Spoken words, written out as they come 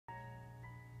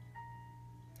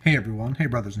Hey everyone, hey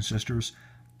brothers and sisters.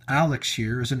 Alex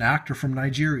here is an actor from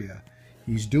Nigeria.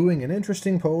 He's doing an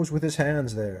interesting pose with his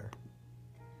hands there.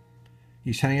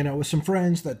 He's hanging out with some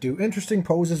friends that do interesting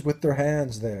poses with their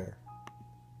hands there.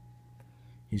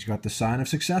 He's got the sign of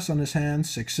success on his hand,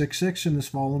 666 in this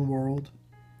fallen world.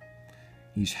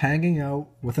 He's hanging out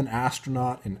with an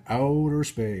astronaut in outer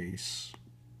space.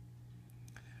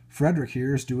 Frederick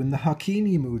here is doing the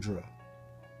Hakimi Mudra.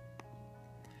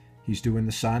 He's doing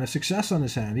the sign of success on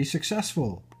his hand. He's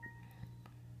successful.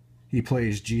 He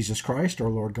plays Jesus Christ, our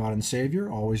Lord God and Savior,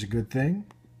 always a good thing.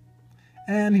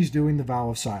 And he's doing the vow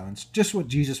of silence, just what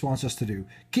Jesus wants us to do.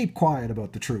 Keep quiet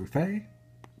about the truth, eh?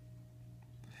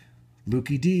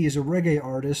 Lukey D is a reggae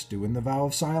artist doing the vow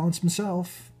of silence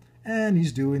himself. And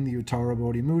he's doing the Uttara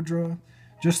Bodhi Mudra,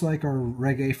 just like our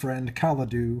reggae friend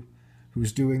Kaladu,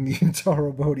 who's doing the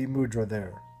Uttara Bodhi Mudra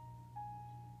there.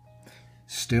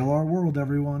 Still our world,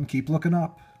 everyone. Keep looking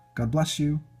up. God bless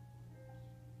you.